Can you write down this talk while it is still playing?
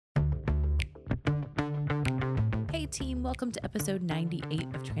Hey team, welcome to episode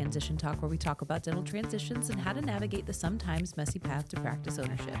 98 of Transition Talk, where we talk about dental transitions and how to navigate the sometimes messy path to practice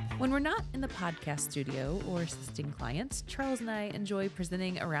ownership. When we're not in the podcast studio or assisting clients, Charles and I enjoy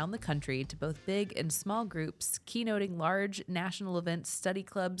presenting around the country to both big and small groups, keynoting large national events, study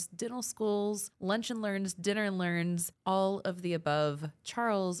clubs, dental schools, lunch and learns, dinner and learns, all of the above.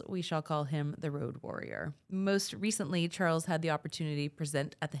 Charles, we shall call him the road warrior. Most recently, Charles had the opportunity to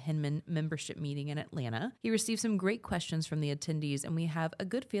present at the Hinman membership meeting in Atlanta. He received some great questions from the attendees, and we have a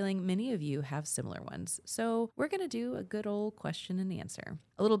good feeling many of you have similar ones. So we're going to do a good old question and answer.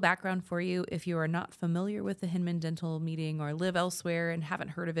 A little background for you if you are not familiar with the Hinman Dental meeting or live elsewhere and haven't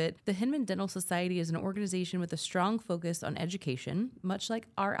heard of it. The Hinman Dental Society is an organization with a strong focus on education, much like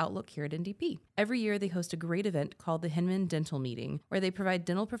our outlook here at NDP. Every year they host a great event called the Hinman Dental Meeting, where they provide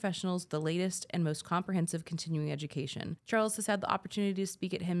dental professionals the latest and most comprehensive continuing education. Charles has had the opportunity to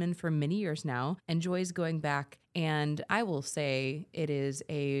speak at Hinman for many years now, enjoys going back, and I will say it is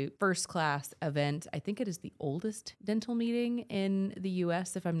a first-class event. I think it is the oldest dental meeting in the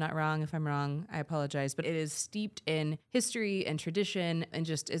U.S., if I'm not wrong. If I'm wrong, I apologize. But it is steeped in history and tradition and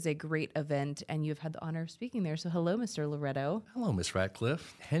just is a great event. And you've had the honor of speaking there. So hello, Mr. Loretto. Hello, Miss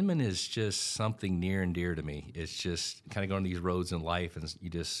Ratcliffe. Hinman is just something near and dear to me. It's just kind of going these roads in life and you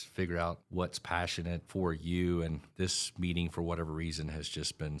just figure out what's passionate for you. And this meeting, for whatever reason, has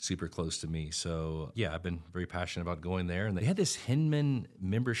just been super close to me. So yeah, I've been very passionate about going there. And they had this Hinman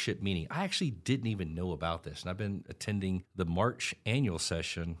membership meeting. I actually didn't even know about this. And I've been attending the March annual session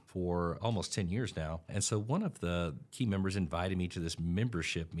for almost 10 years now. And so one of the key members invited me to this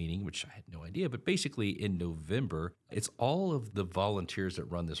membership meeting, which I had no idea. But basically in November, it's all of the volunteers that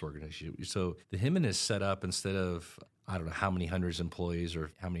run this organization. So the Hinman is set up instead of I don't know how many hundreds of employees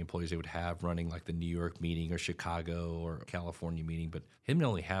or how many employees they would have running like the New York meeting or Chicago or California meeting. But Hinman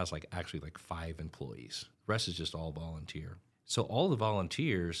only has actually 5 employees. The rest is just all volunteer. So all the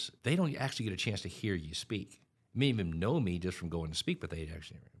volunteers, they don't actually get a chance to hear you speak. Many of them know me just from going to speak, but they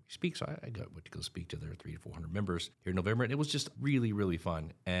actually never speak. So I got to go speak to their 300 to 400 members here in November. And it was just really, really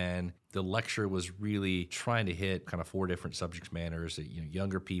fun. And the lecture was really trying to hit kind of 4 different subject matters,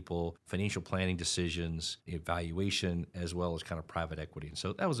 younger people, financial planning decisions, evaluation, as well as kind of private equity. And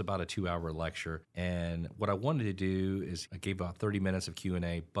so that was about a 2-hour lecture. And what I wanted to do is I gave about 30 minutes of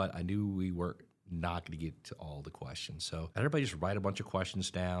Q&A, but I knew we were not going to get to all the questions. So everybody just write a bunch of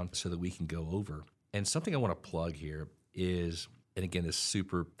questions down so that we can go over. And something I want to plug here is, and again, is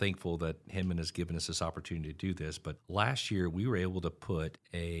super thankful that Hinman has given us this opportunity to do this. But last year, we were able to put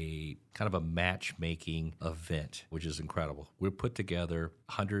a kind of a matchmaking event, which is incredible. We put together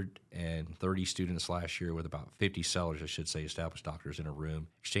 130 students last year with about 50 sellers, I should say, established doctors in a room,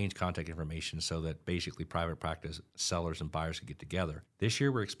 exchange contact information so that basically private practice sellers and buyers could get together. This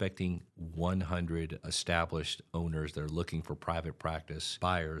year, we're expecting 100 established owners that are looking for private practice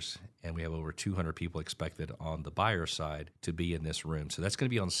buyers, and we have over 200 people expected on the buyer side to be in this room. So that's going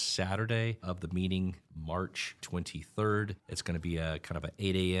to be on Saturday of the meeting, March 23rd. It's going to be a kind of an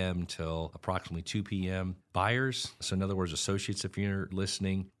 8 a.m. till approximately 2 p.m. Buyers, so in other words, associates, if you're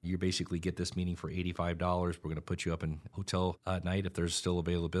listening, you basically get this meeting for $85. We're going to put you up in hotel at night if there's still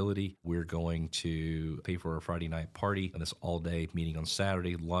availability. We're going to pay for a Friday night party and this all-day meeting on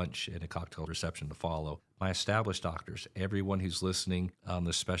Saturday, lunch, and a cocktail reception to follow. My established doctors, everyone who's listening on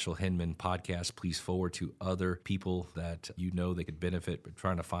this special Hinman podcast, please forward to other people that you know they could benefit by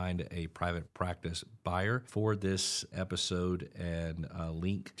trying to find a private practice buyer for this episode and a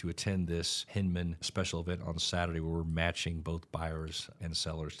link to attend this Hinman special event on Saturday where we're matching both buyers and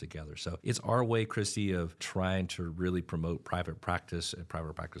sellers together. So it's our way, Christy, of trying to really promote private practice and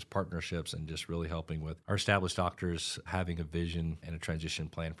private practice partnerships and just really helping with our established doctors having a vision and a transition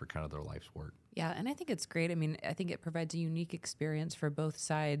plan for kind of their life's work. Yeah, and I think it's great. I mean, I think it provides a unique experience for both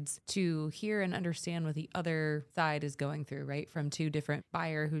sides to hear and understand what the other side is going through, right? From 2 different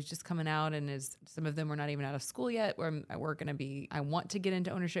buyer who's just coming out and some of them were not even out of school yet, or we're going to be, I want to get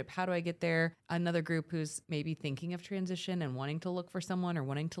into ownership. How do I get there? Another group who's maybe thinking of transition and wanting to look for someone or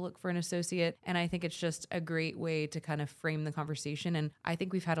wanting to look for an associate. And I think it's just a great way to kind of frame the conversation. And I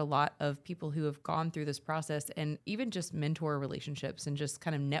think we've had a lot of people who have gone through this process and even just mentor relationships and just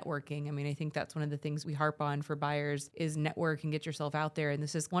kind of networking. I mean, I think that's one of the things we harp on for buyers is network and get yourself out there. And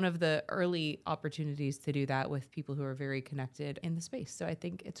this is one of the early opportunities to do that with people who are very connected in the space. So I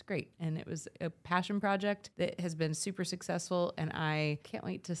think it's great. And it was a passion passion project that has been super successful, and I can't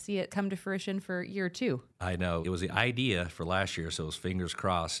wait to see it come to fruition for year 2. I know. It was the idea for last year, so it was fingers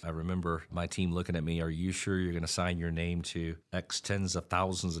crossed. I remember my team looking at me, are you sure you're going to sign your name to X tens of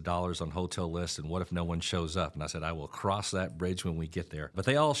thousands of dollars on hotel lists, and what if no one shows up? And I said, I will cross that bridge when we get there. But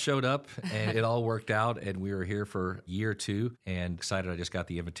they all showed up, and it all worked out, and we were here for year 2, and excited I just got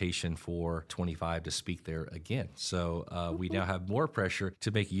the invitation for 25 to speak there again. So we now have more pressure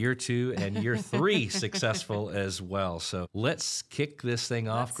to make year 2 and year 3 successful as well. So let's kick this thing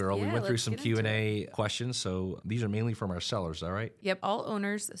off, girl. We went through some Q&A questions. So these are mainly from our sellers, all right? Yep, all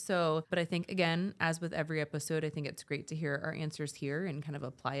owners. So, but I think, again, as with every episode, I think it's great to hear our answers here and kind of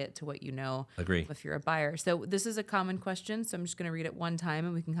apply it to what you know. Agree. If you're a buyer. So this is a common question, so I'm just going to read it one time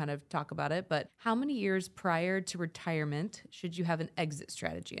and we can kind of talk about it. But how many years prior to retirement should you have an exit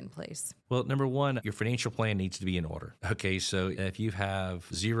strategy in place? Well, number one, your financial plan needs to be in order. Okay, so if you have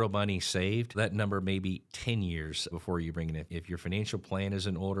zero money saved, that number may be 10 years before you bring it in. If your financial plan is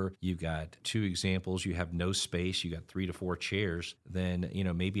in order, you've got 2 examples, you have no space, you got 3 to 4 chairs, then,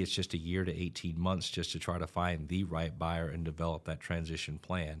 maybe it's just a year to 18 months just to try to find the right buyer and develop that transition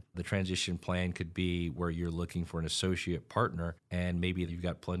plan. The transition plan could be where you're looking for an associate partner and maybe you've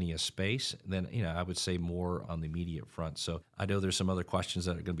got plenty of space. Then, I would say more on the immediate front. So I know there's some other questions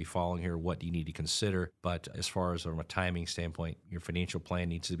that are going to be following here. What do you need to consider? But as far as from a timing standpoint, your financial plan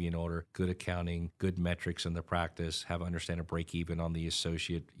needs to be in order, good accounting, good metrics in the practice, have understand a break even on the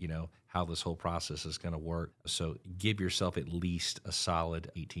associate, how this whole process is going to work. So give yourself at least a solid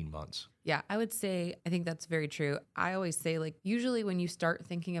 18 months. Yeah, I would say, I think that's very true. I always say, usually when you start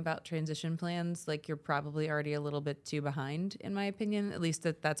thinking about transition plans, you're probably already a little bit too behind, in my opinion. At least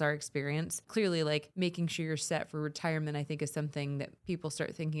that's our experience. Clearly, making sure you're set for retirement, I think is something that people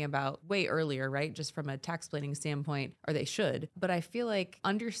start thinking about way earlier, right? Just from a tax planning standpoint, or they should. But I feel like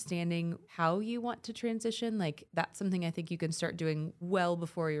understanding how you want to transition, that's something I think you can start doing well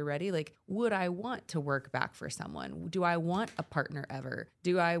before you're ready. Would I want to work back for someone? Do I want a partner ever?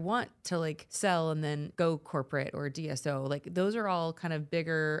 Do I want to sell and then go corporate or DSO? Those are all kind of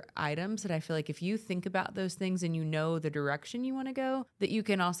bigger items that I feel if you think about those things and you know the direction you want to go, that you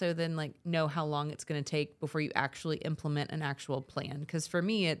can also then know how long it's going to take before you actually implement an actual plan. Because for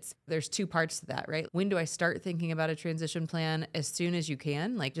me, there's 2 parts to that, right? When do I start thinking about a transition plan? As soon as you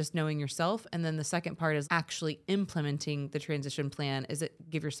can, just knowing yourself. And then the second part is actually implementing the transition plan.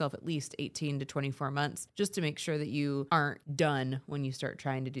 Give yourself at least 18 to 24 months just to make sure that you aren't done when you start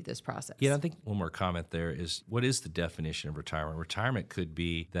trying to do this process. Yeah, I think one more comment there is, what is the definition of retirement? Retirement could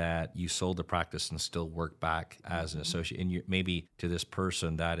be that you sold the practice and still work back as an associate. And maybe to this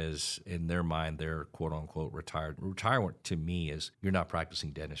person, that is, in their mind, they're quote unquote retired. Retirement to me is you're not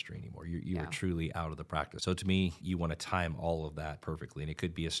practicing dentistry anymore. You are truly out of the practice. So to me, you want to time all of that perfectly. And it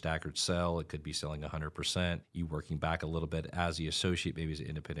could be a staggered sell. It could be selling 100%. You working back a little bit as the associate, maybe as an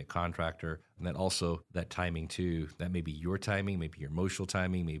independent contractor. And then also that timing too, that may be your timing, maybe your emotional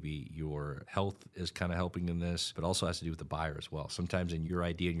timing, maybe your health is kind of helping in this, but also has to do with the buyer as well. Sometimes in your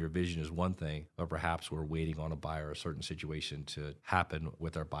idea and your vision is one thing, but perhaps we're waiting on a buyer, a certain situation to happen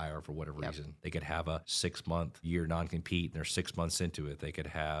with our buyer for whatever reason. They could have a 6-month year non-compete and they're 6 months into it.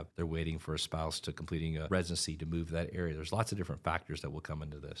 They're waiting for a spouse to completing a residency to move to that area. There's lots of different factors that will come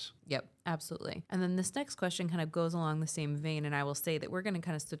into this. Yep, absolutely. And then this next question kind of goes along the same vein. And I will say that we're going to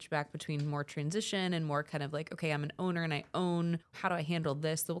kind of switch back between more transition and more kind of okay, I'm an owner and I own. How do I handle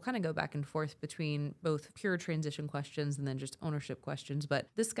this? So we'll kind of go back and forth between both pure transition questions and then just ownership questions. But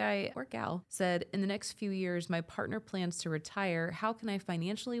this guy or gal said, in the next few years, my partner plans to retire. How can I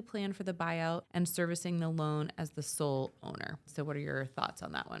financially plan for the buyout and servicing the loan as the sole owner? So what are your thoughts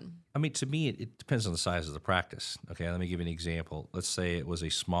on that one? I mean, to me, it depends on the size of the practice. Okay, let me give you an example. Let's say it was a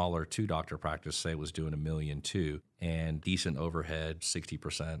smaller 2-doctor practice, say it was doing $1.2 million and decent overhead,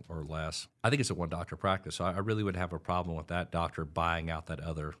 60% or less. I think it's a 1-doctor practice. So I really would have a problem with that doctor buying out that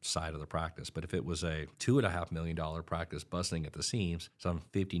other side of the practice. But if it was a $2.5 million practice busting at the seams, some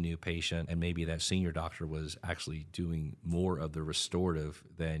 50 new patient, and maybe that senior doctor was actually doing more of the restorative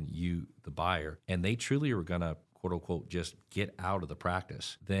than you, the buyer, and they truly were going to quote unquote, just get out of the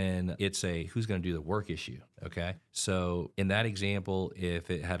practice, then it's a who's going to do the work issue. Okay. So in that example, if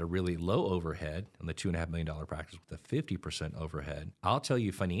it had a really low overhead on the $2.5 million practice with a 50% overhead, I'll tell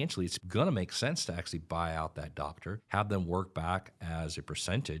you financially, it's going to make sense to actually buy out that doctor, have them work back as a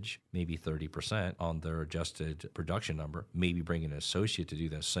percentage, maybe 30% on their adjusted production number, maybe bring an associate to do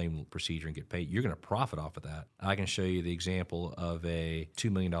that same procedure and get paid. You're going to profit off of that. I can show you the example of a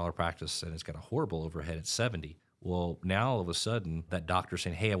 $2 million practice and it's got a horrible overhead at 70. Well, now all of a sudden that doctor's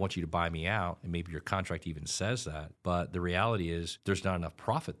saying, hey, I want you to buy me out. And maybe your contract even says that. But the reality is there's not enough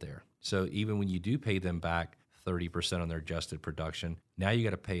profit there. So even when you do pay them back 30% on their adjusted production, now you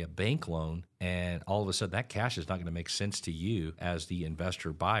got to pay a bank loan. And all of a sudden that cash is not going to make sense to you as the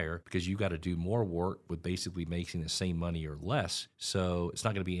investor buyer because you got to do more work with basically making the same money or less. So it's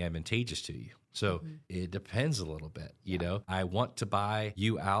not going to be advantageous to you. So it depends a little bit. You know, I want to buy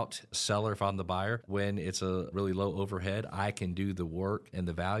you out, seller, if I'm the buyer, when it's a really low overhead, I can do the work and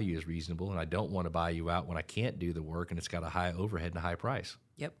the value is reasonable. And I don't want to buy you out when I can't do the work and it's got a high overhead and a high price.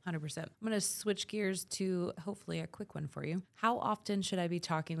 Yep, 100%. I'm going to switch gears to hopefully a quick one for you. How often should I be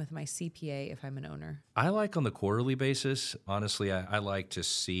talking with my CPA if I'm an owner? I like on the quarterly basis. Honestly, I like to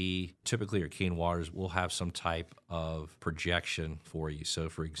see, typically at Kane Waters, we'll have some type of projection for you. So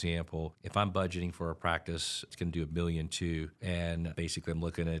for example, if I'm budgeting for a practice, it's going to do $1.2 million, and basically I'm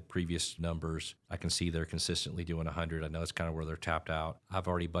looking at previous numbers. I can see they're consistently doing 100. I know it's kind of where they're tapped out. I've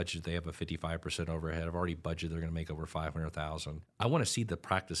already budgeted, they have a 55% overhead. I've already budgeted they're going to make over 500,000. I want to see the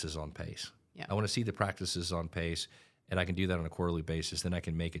practices on pace. Yeah. I want to see the practices on pace. And I can do that on a quarterly basis. Then I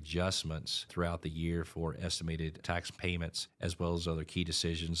can make adjustments throughout the year for estimated tax payments, as well as other key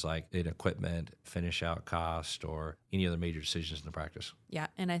decisions like in equipment, finish out cost, or any other major decisions in the practice. Yeah.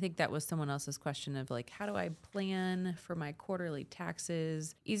 And I think that was someone else's question of like, how do I plan for my quarterly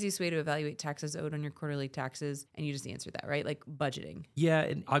taxes? Easiest way to evaluate taxes owed on your quarterly taxes. And you just answered that, right? Like budgeting. Yeah.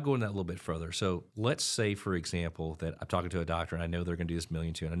 And I'll go into that a little bit further. So let's say, for example, that I'm talking to a doctor and I know they're going to do this $1.2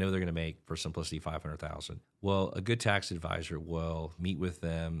 million, and I know they're going to make, for simplicity, 500,000. Well, a good tax advisor will meet with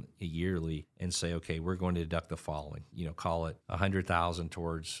them yearly and say, okay, we're going to deduct the following, call it 100,000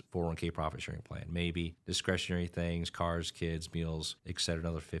 towards 401k profit sharing plan, maybe discretionary things, cars, kids, meals, et cetera,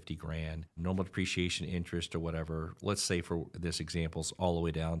 another 50 grand, normal depreciation, interest, or whatever. Let's say for this example, it's all the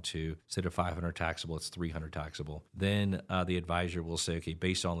way down to, instead of 500 taxable, it's 300 taxable. Then the advisor will say, okay,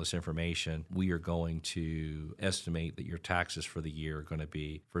 based on this information, we are going to estimate that your taxes for the year are going to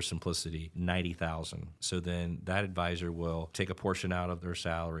be, for simplicity, 90,000. So then that advisor will take a portion out of their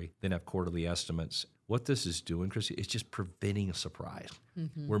salary, then have quarterly estimates. What this is doing, Christy, is just preventing a surprise.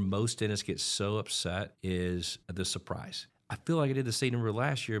 Where most dentists get so upset is the surprise. I feel like I did the same number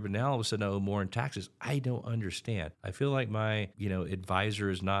last year, but now all of a sudden I owe more in taxes. I don't understand. I feel like my, advisor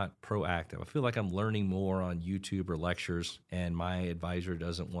is not proactive. I feel like I'm learning more on YouTube or lectures, and my advisor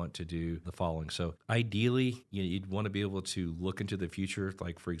doesn't want to do the following. So ideally, you'd want to be able to look into the future.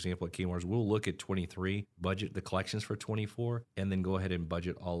 Like, for example, at Kane Waters, we'll look at 23, budget the collections for 24, and then go ahead and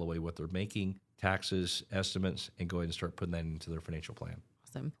budget all the way what they're making, taxes, estimates, and go ahead and start putting that into their financial plan.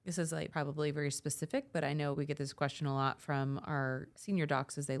 Awesome. This is probably very specific, but I know we get this question a lot from our senior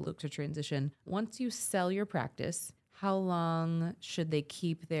docs as they look to transition. Once you sell your practice, how long should they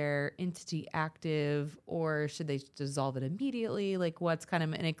keep their entity active, or should they dissolve it immediately? Like, what's kind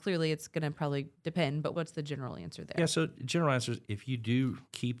of, and clearly it's going to probably depend, but what's the general answer there? Yeah, so general answer is, if you do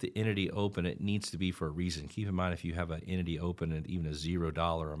keep the entity open, it needs to be for a reason. Keep in mind, if you have an entity open at even a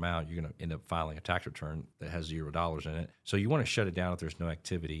 $0 amount, you're going to end up filing a tax return that has $0 in it. So you want to shut it down if there's no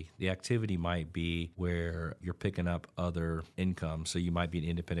activity. The activity might be where you're picking up other income. So you might be an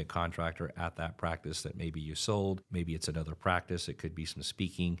independent contractor at that practice that maybe you sold, maybe it's another practice. It could be some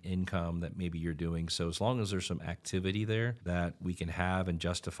speaking income that maybe you're doing. So as long as there's some activity there that we can have and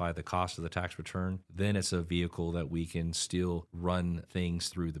justify the cost of the tax return, then it's a vehicle that we can still run things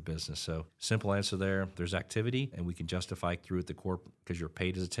through the business. So simple answer there, there's activity and we can justify through at the corp because you're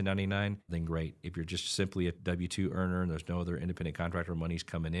paid as a 1099, then great. If you're just simply a W-2 earner and there's no other independent contractor money's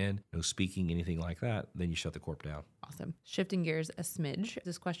coming in, no speaking, anything like that, then you shut the corp down. Awesome. Shifting gears a smidge.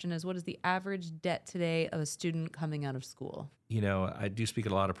 This question is, what is the average debt today of a student coming out of school? I do speak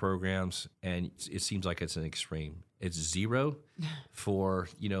at a lot of programs, and it seems like it's an extreme. It's zero for,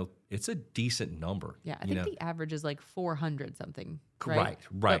 it's a decent number. Yeah, I think the average is like 400 something. Right.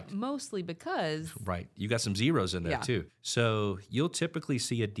 But mostly because... Right. You got some zeros in there too. So you'll typically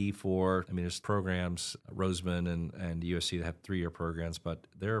see a D4. I mean, there's programs, Roseman and USC that have 3-year programs, but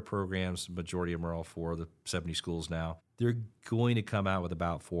there are programs, majority of them are all 4, the 70 schools now. They're going to come out with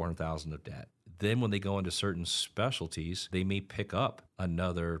about $400,000 of debt. Then when they go into certain specialties, they may pick up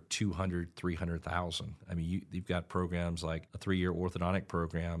another 200, 300,000. I mean, you've got programs like a 3-year orthodontic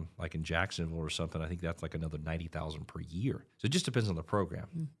program, like in Jacksonville or something. I think that's like another 90,000 per year. So it just depends on the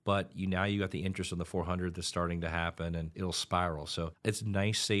program. But you got the interest on the 400 that's starting to happen, and it'll spiral. So it's a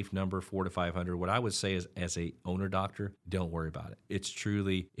nice, safe number, 400 to 500. What I would say is, as a owner doctor, don't worry about it.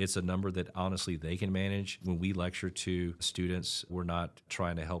 It's a number that honestly they can manage. When we lecture to students, we're not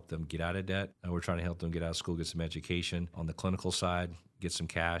trying to help them get out of debt. We're trying to help them get out of school, get some education. On the clinical side, get some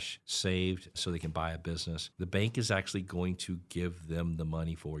cash saved so they can buy a business. The bank is actually going to give them the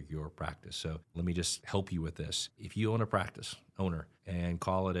money for your practice. So let me just help you with this. If you own a practice, owner, and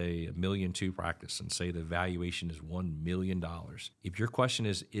call it a $1.2 million practice and say the valuation is $1 million. If your question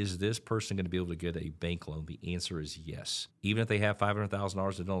is this person going to be able to get a bank loan? The answer is yes. Even if they have $500,000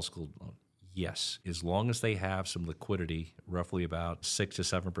 of dental school loan, yes, as long as they have some liquidity, roughly about 6 to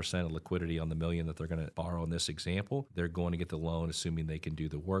 7% of liquidity on the $1 million that they're going to borrow in this example, they're going to get the loan, assuming they can do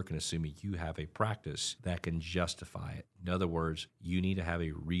the work and assuming you have a practice that can justify it. In other words, you need to have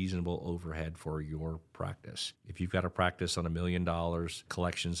a reasonable overhead for your practice. If you've got a practice on $1 million,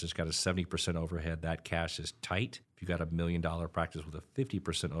 collections has got a 70% overhead, that cash is tight. If you've got a $1 million practice with a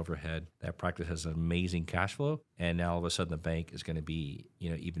 50% overhead, that practice has an amazing cash flow. And now all of a sudden the bank is going to be,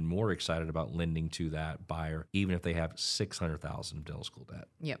 even more excited about lending to that buyer, even if they have $600,000 of dental school debt.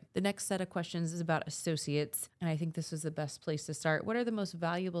 Yep. The next set of questions is about associates. And I think this is the best place to start. What are the most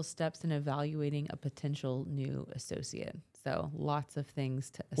valuable steps in evaluating a potential new associate? So lots of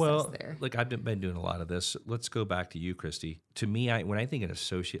things to assess there. Look, I've been doing a lot of this. Let's go back to you, Christy. To me, when I think an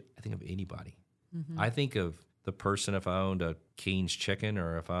associate, I think of anybody. Mm-hmm. I think of the person if I owned a Keen's Chicken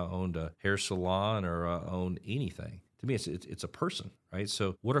or if I owned a hair salon or owned anything. To me, it's a person, right?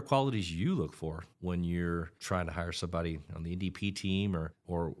 So what are qualities you look for when you're trying to hire somebody on the NDP team, or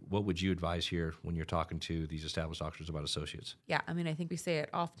what would you advise here when you're talking to these established doctors about associates? Yeah, I mean, I think we say it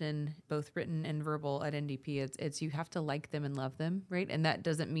often, both written and verbal at NDP. It's you have to like them and love them, right? And that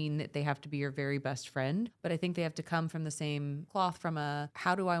doesn't mean that they have to be your very best friend, but I think they have to come from the same cloth, from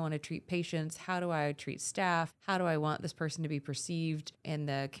how do I want to treat patients? How do I treat staff? How do I want this person to be perceived in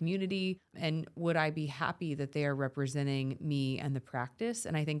the community? And would I be happy that they are representing me and the practice?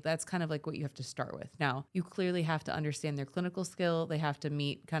 And I think that's kind of like what you have to start with. Now, you clearly have to understand their clinical skill. They have to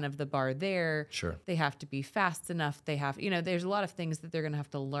meet kind of the bar there. Sure. They have to be fast enough. They have, there's a lot of things that they're going to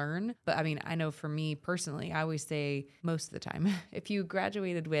have to learn. But I mean, I know for me personally, I always say most of the time, if you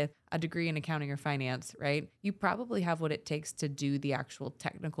graduated with a degree in accounting or finance, right, you probably have what it takes to do the actual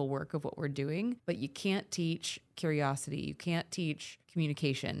technical work of what we're doing, but you can't teach curiosity. You can't teach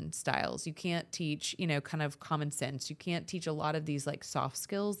communication styles. You can't teach, kind of common sense. You can't teach a lot of these like soft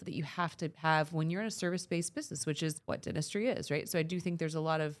skills that you have to have when you're in a service-based business, which is what dentistry is, right? So I do think there's a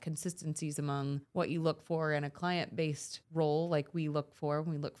lot of consistencies among what you look for in a client-based role, like we look for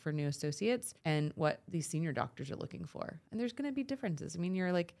when we look for new associates, and what these senior doctors are looking for. And there's going to be differences. I mean,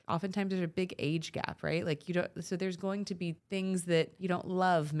 you're like, oftentimes there's a big age gap, right? Like so there's going to be things that you don't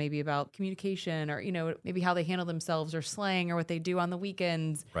love maybe about communication or, maybe how they handle themselves or slang or what they do on the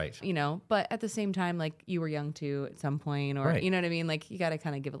weekends, right? But at the same time, like you were young too at some point, or right. You know what I mean? Like you got to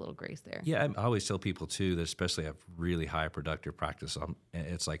kind of give a little grace there. Yeah. I always tell people too, that especially have really high productive practice.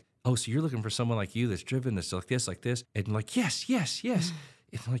 It's like, oh, so you're looking for someone like you that's driven, that's like this. And I'm like, yes.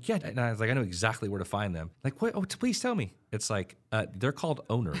 It's like, yeah. And I was like, I know exactly where to find them. Like, what? Oh, please tell me. It's like, they're called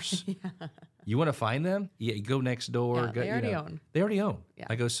owners. Yeah. You want to find them? Yeah, you go next door. Yeah, they already own. They already own. Yeah.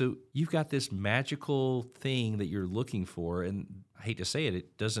 I go, so you've got this magical thing that you're looking for. And I hate to say it,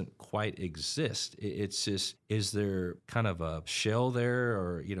 it doesn't quite exist. It's just, is there kind of a shell there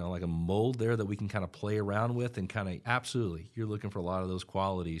or, like a mold there that we can kind of play around with and kind of, absolutely, you're looking for a lot of those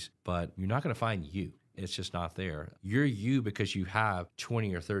qualities, but you're not going to find you. It's just not there. You're you because you have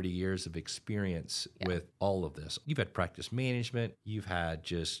 20 or 30 years of experience with all of this. You've had practice management. You've had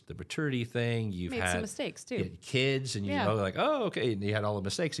just the maturity thing. You've made had some mistakes too. You had kids and like, oh, okay. And you had all the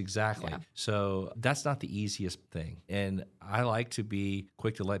mistakes. Exactly. Yeah. So that's not the easiest thing. And I like to be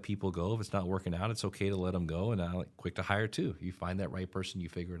quick to let people go. If it's not working out, it's okay to let them go. And I like quick to hire too. You find that right person, you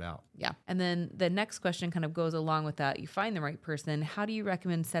figure it out. Yeah. And then the next question kind of goes along with that. You find the right person. How do you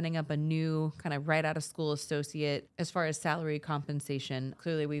recommend setting up a new kind of right out of school associate as far as salary compensation?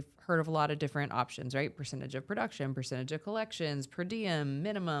 Clearly, we've heard of a lot of different options, right? Percentage of production, percentage of collections, per diem,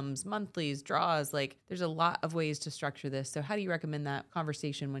 minimums, monthlies, draws. Like there's a lot of ways to structure this. So how do you recommend that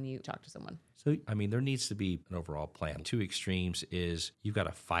conversation when you talk to someone? So, there needs to be an overall plan. Two extremes is you've got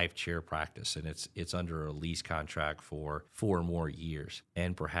a 5-chair practice and it's under a lease contract for 4 more years.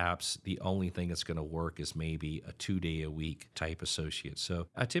 And perhaps the only thing that's going to work is maybe a 2-day-a-week type associate. So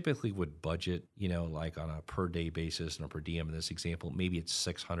I typically would budget, like on a per day basis and a per diem in this example, maybe it's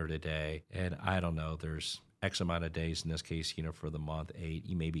 $600 a day. And I don't know, there's X amount of days in this case, for the month 8,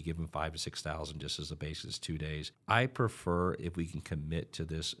 you maybe give them 5,000 to 6,000 just as a basis, 2 days. I prefer if we can commit to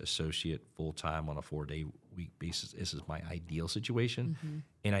this associate full time on a 4-day week basis. This is my ideal situation. Mm-hmm.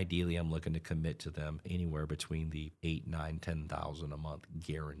 And ideally, I'm looking to commit to them anywhere between the 8, 9, 10,000 a month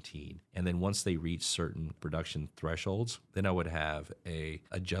guaranteed. And then once they reach certain production thresholds, then I would have a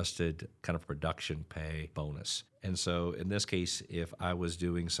adjusted kind of production pay bonus. And so in this case, if I was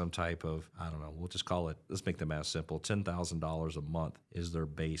doing some type of, I don't know, we'll just call it, let's make the math simple, $10,000 a month is their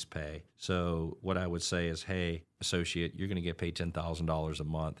base pay. So what I would say is, hey, associate, you're going to get paid $10,000 a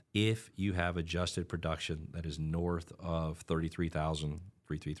month. If you have adjusted production that is north of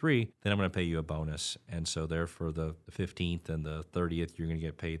 33,333, then I'm going to pay you a bonus. And so there for the 15th and the 30th, you're going to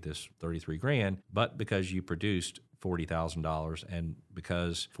get paid this 33 grand. But because you produced $40,000, and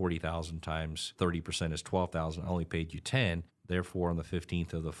because 40,000 times 30% is 12,000, I only paid you 10. Therefore, on the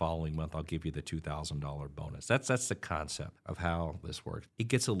 15th of the following month, I'll give you the $2,000 bonus. That's the concept of how this works. It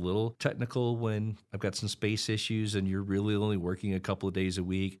gets a little technical when I've got some space issues and you're really only working a couple of days a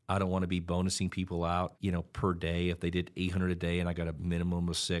week. I don't want to be bonusing people out, per day. If they did 800 a day and I got a minimum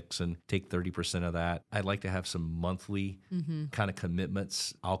of 6 and take 30% of that, I'd like to have some monthly kind of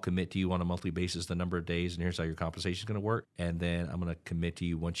commitments. I'll commit to you on a monthly basis the number of days, and here's how your compensation is going to work. And then I'm going to commit to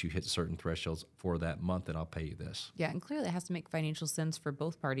you once you hit certain thresholds for that month, and I'll pay you this. Yeah, and clearly it has to make financial sense for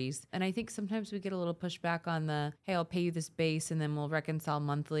both parties. And I think sometimes we get a little pushback on the, hey, I'll pay you this base and then we'll reconcile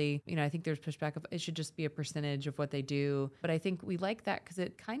monthly. I think there's pushback of it should just be a percentage of what they do. But I think we like that because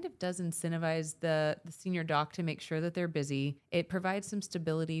it kind of does incentivize the senior doc to make sure that they're busy. It provides some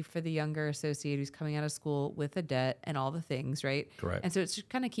stability for the younger associate who's coming out of school with a debt and all the things, right? Correct. And so it's just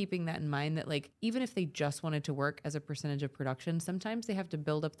kind of keeping that in mind that even if they just wanted to work as a percentage of production, sometimes they have to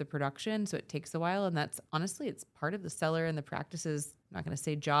build up the production. So it takes a while. And that's honestly, it's part of the seller and the practices, I'm not going to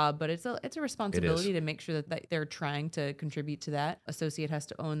say job, but it's a responsibility to make sure that they're trying to contribute to that. Associate has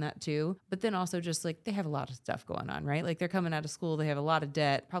to own that too. But then also just they have a lot of stuff going on, right? They're coming out of school, they have a lot of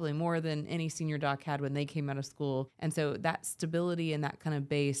debt, probably more than any senior doc had when they came out of school. And so that stability and that kind of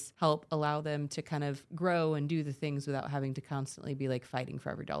base help allow them to kind of grow and do the things without having to constantly be fighting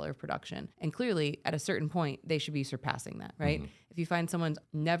for every dollar of production. And clearly at a certain point, they should be surpassing that, right? Mm-hmm. If you find someone's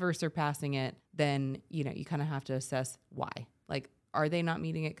never surpassing it, then, you kind of have to assess why. Are they not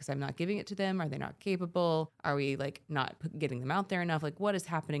meeting it because I'm not giving it to them? Are they not capable? Are we not getting them out there enough? What is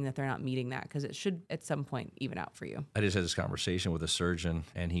happening that they're not meeting that? Because it should at some point even out for you. I just had this conversation with a surgeon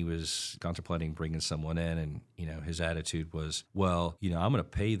and he was contemplating bringing someone in and, his attitude was, well, I'm going to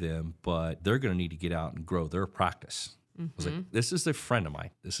pay them, but they're going to need to get out and grow their practice. Mm-hmm. I was like, this is a friend of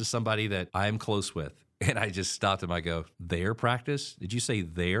mine. This is somebody that I'm close with. And I just stopped him. I go, their practice? Did you say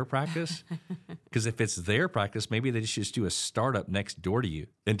their practice? Because if it's their practice, maybe they should just do a startup next door to you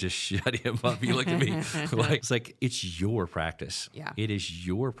and just shut him up. You look at me it's your practice. Yeah. It is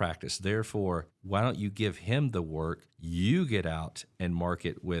your practice. Therefore, why don't you give him the work? You get out and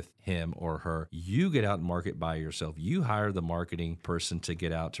market with him or her. You get out and market by yourself. You hire the marketing person to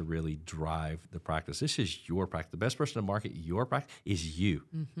get out to really drive the practice. This is your practice. The best person to market your practice is you.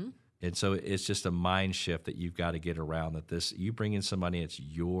 Mm-hmm. And so it's just a mind shift that you've got to get around that you bring in some money, it's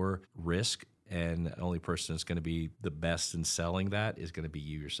your risk. And the only person that's going to be the best in selling that is going to be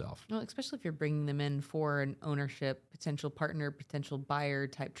you yourself. Well, especially if you're bringing them in for an ownership, potential partner, potential buyer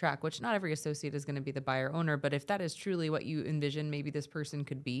type track, which not every associate is going to be the buyer owner. But if that is truly what you envision maybe this person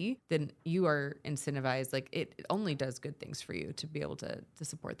could be, then you are incentivized. It only does good things for you to be able to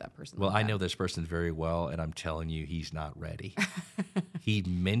support that person. Well, I know this person very well, and I'm telling you, he's not ready. He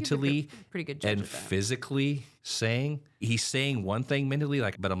mentally pretty good judge and physically he's saying one thing mentally,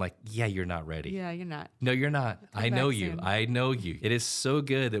 but I'm like, yeah, you're not ready. Yeah, you're not. No, you're not. Come I know back you. soon. I know you. It is so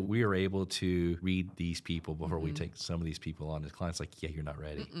good that we are able to read these people before we take some of these people on as clients. Yeah, you're not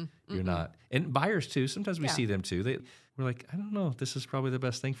ready. You're not. And buyers too. Sometimes we see them too. We're like, I don't know if this is probably the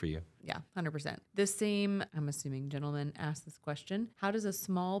best thing for you. Yeah, 100%. This same, I'm assuming, gentleman asked this question. How does a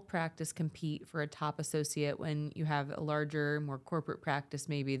small practice compete for a top associate when you have a larger, more corporate practice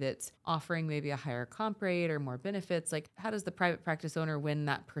maybe that's offering maybe a higher comp rate or more benefits? How does the private practice owner win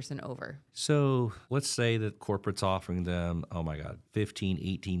that person over? So let's say that corporate's offering them, oh my God, 15,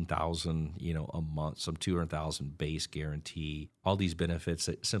 18,000, a month, some 200,000 base guarantee, all these benefits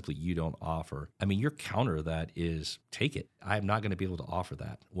that simply you don't offer. I mean, your counter to that is take it. I'm not going to be able to offer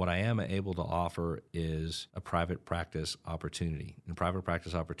that. What I am able to offer is a private practice opportunity. And private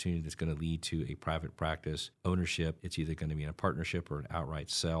practice opportunity that's going to lead to a private practice ownership. It's either going to be in a partnership or an outright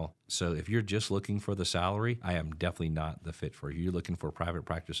sell. So if you're just looking for the salary, I am definitely not the fit for you. You're looking for private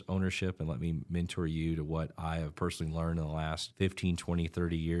practice ownership, and let me mentor you to what I have personally learned in the last 15, 20,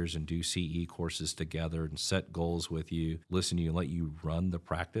 30 years and do CE courses together and set goals with you, listen to you, and let you run the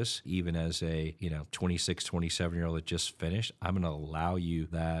practice. Even as a 26, 27-year-old that just finished, I'm going to allow you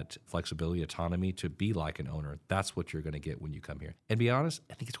that flexibility, autonomy to be like an owner. That's what you're going to get when you come here. And be honest,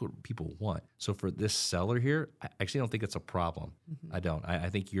 I think it's what people want. So for this seller here, I actually don't think it's a problem. I don't. I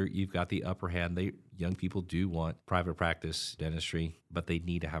think you've got the upper hand. Young people do want private practice dentistry, but they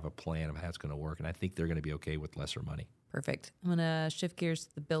need to have a plan of how it's going to work. And I think they're going to be okay with lesser money. Perfect. I'm going to shift gears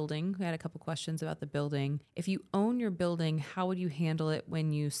to the building. We had a couple questions about the building. If you own your building, how would you handle it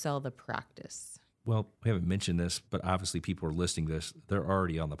when you sell the practice? Well, we haven't mentioned this, but obviously people are listening to this. They're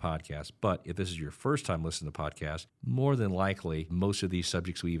already on the podcast. But if this is your first time listening to the podcast, more than likely, most of these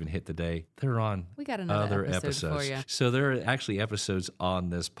subjects we even hit today, they're on we got another other episode for you. So there are actually episodes on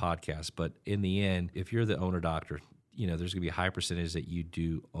this podcast. But in the end, if you're the owner doctor, there's going to be a high percentage that you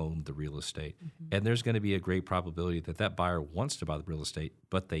do own the real estate. And there's going to be a great probability that buyer wants to buy the real estate,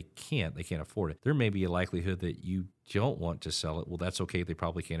 but they can't afford it. There may be a likelihood that you don't want to sell it. Well, that's okay. They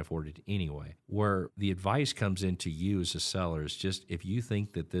probably can't afford it anyway. Where the advice comes into you as a seller is just if you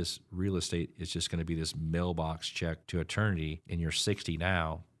think that this real estate is just going to be this mailbox check to eternity and you're 60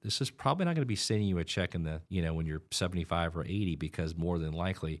 now, this is probably not going to be sending you a check in the, when you're 75 or 80, because more than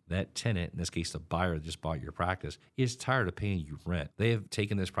likely that tenant, in this case, the buyer that just bought your practice, is tired of paying you rent. They have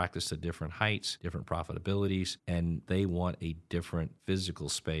taken this practice to different heights, different profitabilities, and they want a different physical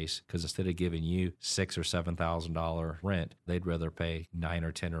space because instead of giving you $6,000 or $7,000 rent, they'd rather pay 9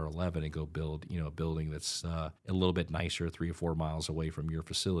 or 10 or 11 and go build, a building that's a little bit nicer, 3 or 4 miles away from your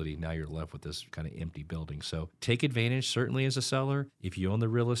facility. Now you're left with this kind of empty building. So take advantage, certainly as a seller. If you own the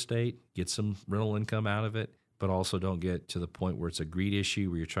real estate, get some rental income out of it, but also don't get to the point where it's a greed issue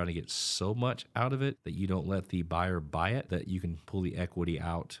where you're trying to get so much out of it that you don't let the buyer buy it, that you can pull the equity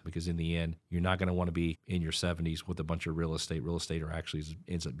out, because in the end, you're not going to want to be in your 70s with a bunch of real estate. Real estate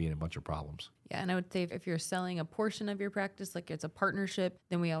ends up being a bunch of problems. Yeah, and I would say if you're selling a portion of your practice, like it's a partnership,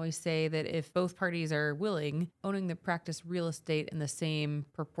 then we always say that if both parties are willing, owning the practice real estate in the same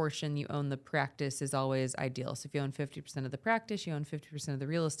proportion you own the practice is always ideal. So if you own 50% of the practice, you own 50% of the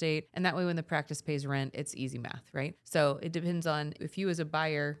real estate. And that way when the practice pays rent, it's easy math, right? So it depends on if you as a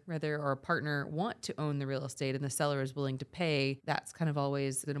buyer, or a partner want to own the real estate and the seller is willing to pay, that's kind of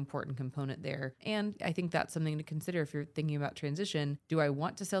always an important component there. And I think that's something to consider if you're thinking about transition. Do I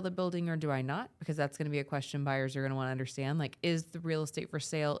want to sell the building or do I not? Because that's going to be a question buyers are going to want to understand. Like, is the real estate for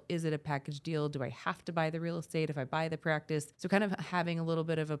sale? Is it a package deal? Do I have to buy the real estate if I buy the practice? So kind of having a little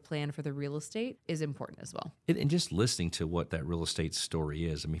bit of a plan for the real estate is important as well. And just listening to what that real estate story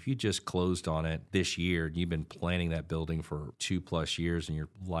is. I mean, if you just closed on it this year and you've been planning that building for 2+ years and your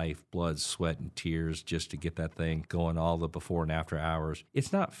life, blood, sweat, and tears just to get that thing going, all the before and after hours,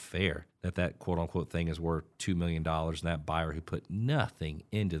 it's not fair that quote unquote thing is worth $2 million and that buyer who put nothing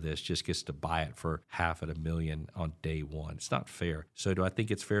into this just gets to buy it for $500,000 on day one. It's not fair. So do I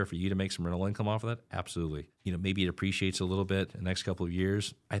think it's fair for you to make some rental income off of that? Absolutely. Maybe it appreciates a little bit in the next couple of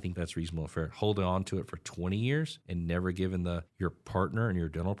years. I think that's reasonable and fair. Holding on to it for 20 years and never giving your partner in your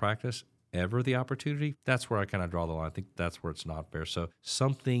dental practice ever the opportunity, that's where I kind of draw the line. I think that's where it's not fair. So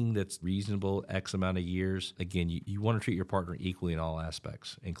something that's reasonable, X amount of years, again, you want to treat your partner equally in all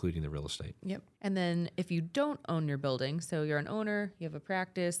aspects, including the real estate. Yep. And then if you don't own your building, so you're an owner, you have a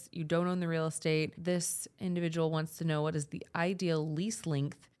practice, you don't own the real estate, this individual wants to know what is the ideal lease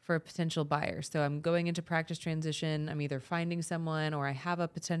length for a potential buyer. So I'm going into practice transition. I'm either finding someone or I have a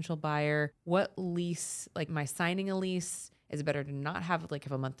potential buyer. What lease, like am I signing a lease? Is it better to not have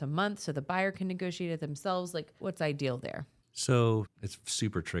a month to month so the buyer can negotiate it themselves? Like what's ideal there? So it's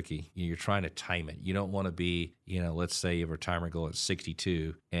super tricky. You're trying to time it. You don't want to be, let's say you have a retirement goal at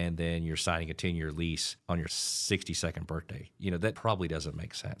 62 and then you're signing a 10-year lease on your 62nd birthday. That probably doesn't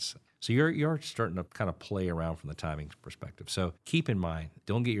make sense. So you're starting to kind of play around from the timing perspective. So keep in mind,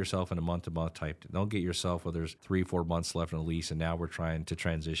 don't get yourself in a month-to-month type. Don't get yourself where there's 3-4 months left in a lease and now we're trying to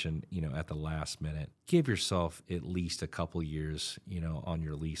transition, at the last minute. Give yourself at least a couple years, on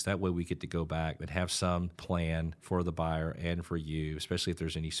your lease. That way we get to go back and have some plan for the buyer and for you, especially if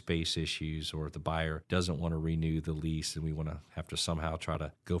there's any space issues or if the buyer doesn't want to renew the lease and we want to have to somehow try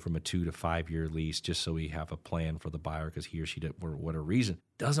to go from a 2 to 5 year lease just so we have a plan for the buyer because he or she, for whatever reason,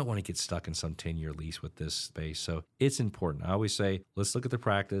 doesn't want to get stuck in some 10-year lease with this space. So it's important. I always say, let's look at the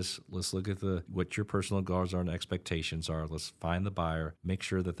practice. Let's look at what your personal goals are and expectations are. Let's find the buyer, make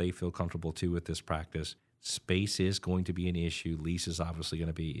sure that they feel comfortable too with this practice. Space is going to be an issue. Lease is obviously going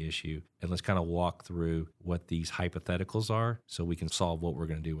to be an issue. And let's kind of walk through what these hypotheticals are so we can solve what we're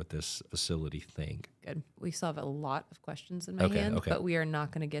going to do with this facility thing. Good. We still have a lot of questions in my hand, but we are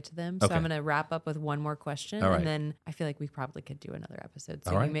not going to get to them. So Okay. I'm going to wrap up with one more question. All right. And then I feel like we probably could do another episode.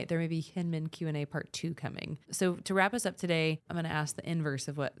 So All right. there may be Hinman Q&A part 2 coming. So to wrap us up today, I'm going to ask the inverse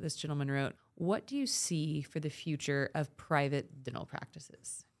of what this gentleman wrote. What do you see for the future of private dental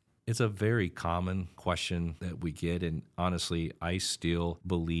practices? It's a very common question that we get. And honestly, I still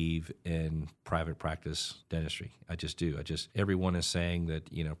believe in private practice dentistry. I just do. Everyone is saying that,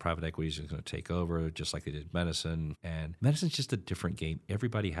 private equity is going to take over just like they did medicine. And medicine's just a different game.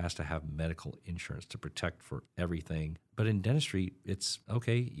 Everybody has to have medical insurance to protect for everything. But in dentistry, it's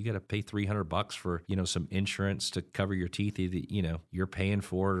okay. You got to pay $300 for, some insurance to cover your teeth, either, you're paying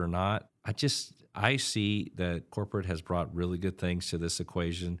for it or not. I see that corporate has brought really good things to this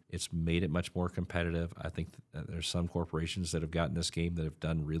equation. It's made it much more competitive. I think that there's some corporations that have gotten this game that have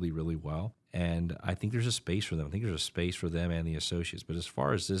done really, really well. And I think there's a space for them. I think there's a space for them and the associates. But as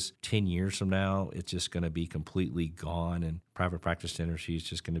far as this 10 years from now, it's just going to be completely gone. And private practice dentistry is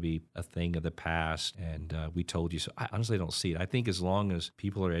just going to be a thing of the past. And we told you so. I honestly don't see it. I think as long as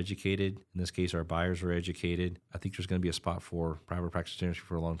people are educated, in this case, our buyers are educated, I think there's going to be a spot for private practice dentistry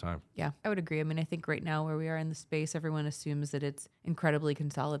for a long time. Yeah, I would agree. I mean, I think right now where we are in the space, everyone assumes that it's incredibly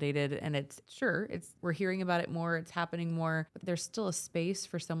consolidated, and we're hearing about it more, it's happening more, but there's still a space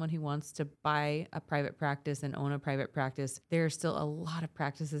for someone who wants to buy a private practice and own a private practice. There's still a lot of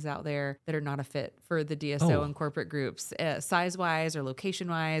practices out there that are not a fit for the DSO and corporate groups, size-wise or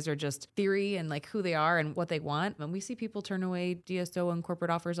location-wise or just theory and like who they are and what they want. And we see people turn away DSO and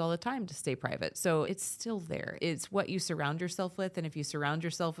corporate offers all the time to stay private. So it's still there. It's what you surround yourself with. And if you surround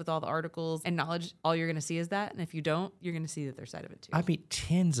yourself with all the articles and knowledge, all you're going to see is that. And if you don't, you're going to see the other side of it too. I mean,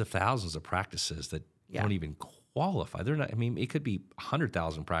 tens of thousands of practices that don't even qualify. They're not, it could be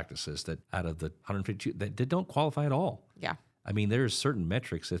 100,000 practices that out of the 152 that don't qualify at all. Yeah. I mean, there's certain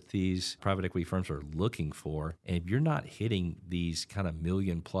metrics that these private equity firms are looking for. And if you're not hitting these kind of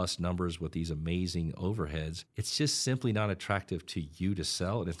million plus numbers with these amazing overheads, it's just simply not attractive to you to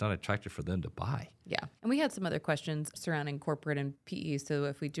sell. And it's not attractive for them to buy. Yeah. And we had some other questions surrounding corporate and PE. So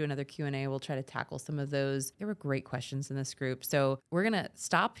if we do another Q&A, we'll try to tackle some of those. There were great questions in this group. So we're going to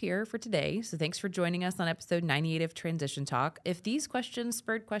stop here for today. So thanks for joining us on episode 98 of Transition Talk. If these questions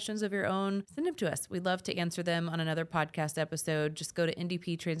spurred questions of your own, send them to us. We'd love to answer them on another podcast episode. Just go to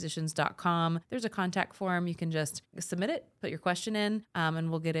ndptransitions.com. There's a contact form. You can just submit it, put your question in, and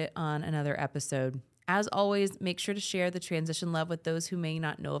we'll get it on another episode. As always, make sure to share the Transition Love with those who may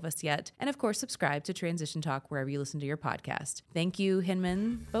not know of us yet. And of course, subscribe to Transition Talk wherever you listen to your podcast. Thank you,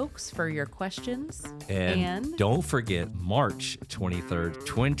 Hinman folks, for your questions. And don't forget, March 23rd,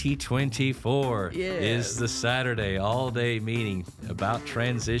 2024 is the Saturday all-day meeting about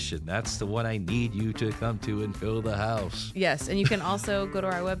transition. That's the one I need you to come to and fill the house. Yes, and you can also go to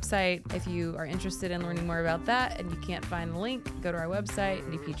our website if you are interested in learning more about that and you can't find the link. Go to our website,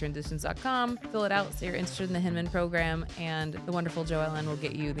 ndptransitions.com, fill it out. So you're interested in the Hinman program, and the wonderful Joe Ellen will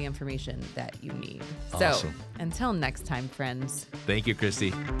get you the information that you need. Awesome. So until next time, friends. Thank you,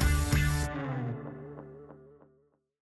 Christy.